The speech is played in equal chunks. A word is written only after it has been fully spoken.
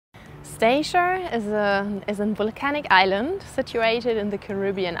Eustatius is a volcanic island situated in the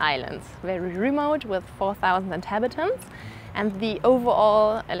Caribbean islands, very remote with 4,000 inhabitants, and the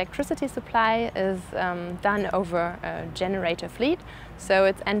overall electricity supply is done over a generator fleet, so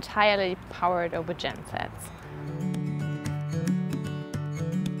it's entirely powered over gensets.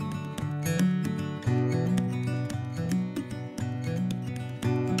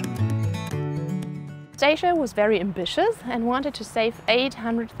 Eustatius was very ambitious and wanted to save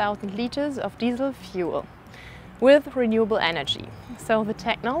 800,000 liters of diesel fuel with renewable energy. So the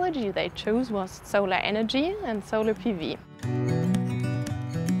technology they chose was solar energy and solar PV.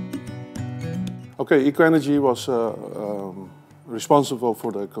 Okay, EcoEnergy was responsible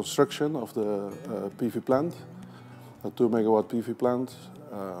for the construction of the PV plant, a 2 megawatt PV plant,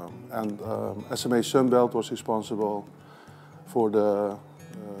 and SMA Sunbelt was responsible for the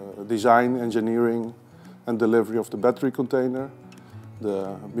design, engineering and delivery of the battery container,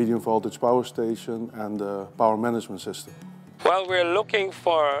 the medium voltage power station and the power management system. Well, we're looking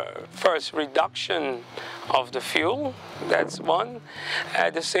for first reduction of the fuel, that's one.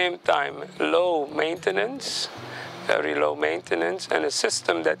 At the same time, low maintenance, very low maintenance, and a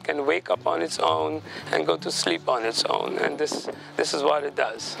system that can wake up on its own and go to sleep on its own. And this is what it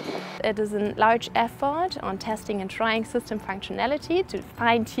does. It is a large effort on testing and trying system functionality to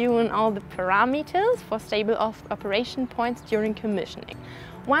fine-tune all the parameters for stable operation points during commissioning.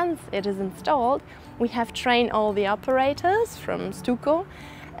 Once it is installed, we have trained all the operators from Stuco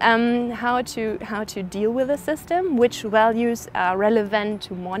how to deal with the system, which values are relevant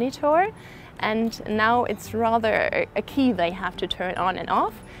to monitor. And now it's rather a key they have to turn on and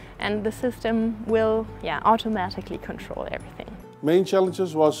off, and the system will automatically control everything. Main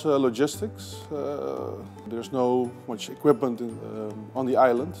challenges was logistics. There's no much equipment on the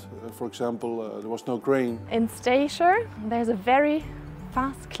island. For example, there was no crane. In Eustatius, there's a very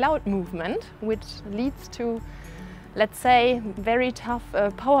fast cloud movement, which leads to, let's say, very tough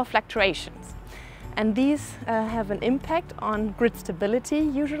power fluctuations. And these have an impact on grid stability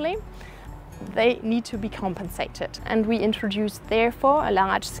usually. They need to be compensated, and we introduced therefore a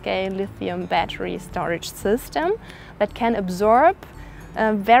large-scale lithium battery storage system that can absorb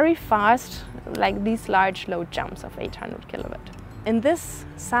very fast, like these large load jumps of 800 kilowatt. In this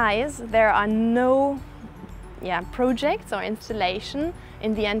size there are no projects or installation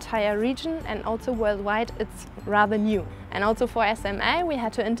in the entire region, and also worldwide it's rather new. And also for SMA we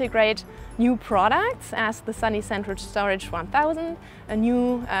had to integrate new products as the Sunny Central Storage 1000, a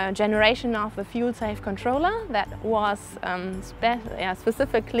new generation of the fuel-safe controller that was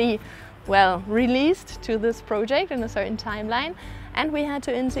specifically released to this project in a certain timeline. And we had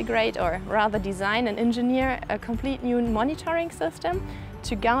to integrate, or rather design and engineer, a complete new monitoring system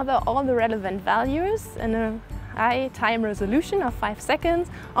to gather all the relevant values in a high time resolution of 5 seconds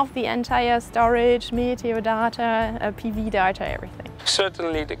of the entire storage, meteor data, PV data, everything.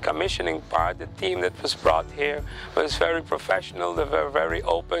 Certainly the commissioning part, the team that was brought here was very professional, they were very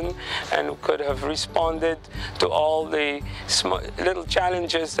open and could have responded to all the little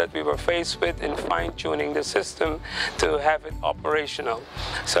challenges that we were faced with in fine-tuning the system to have it operational.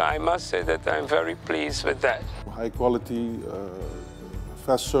 So I must say that I'm very pleased with that. High quality,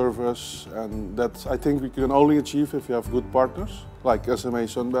 fast service, and that I think we can only achieve if you have good partners like SMA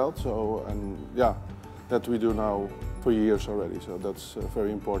Sunbelt. So, and that we do now for years already, so that's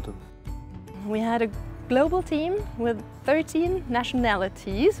very important. We had a global team with 13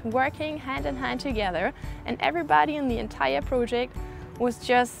 nationalities working hand in hand together, and everybody in the entire project was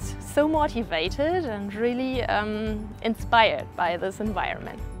just so motivated and really inspired by this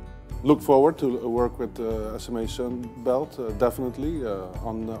environment. Look forward to work with SMA Sunbelt, definitely,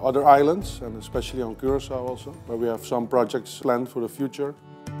 on other islands and especially on Curaçao also, where we have some projects planned for the future.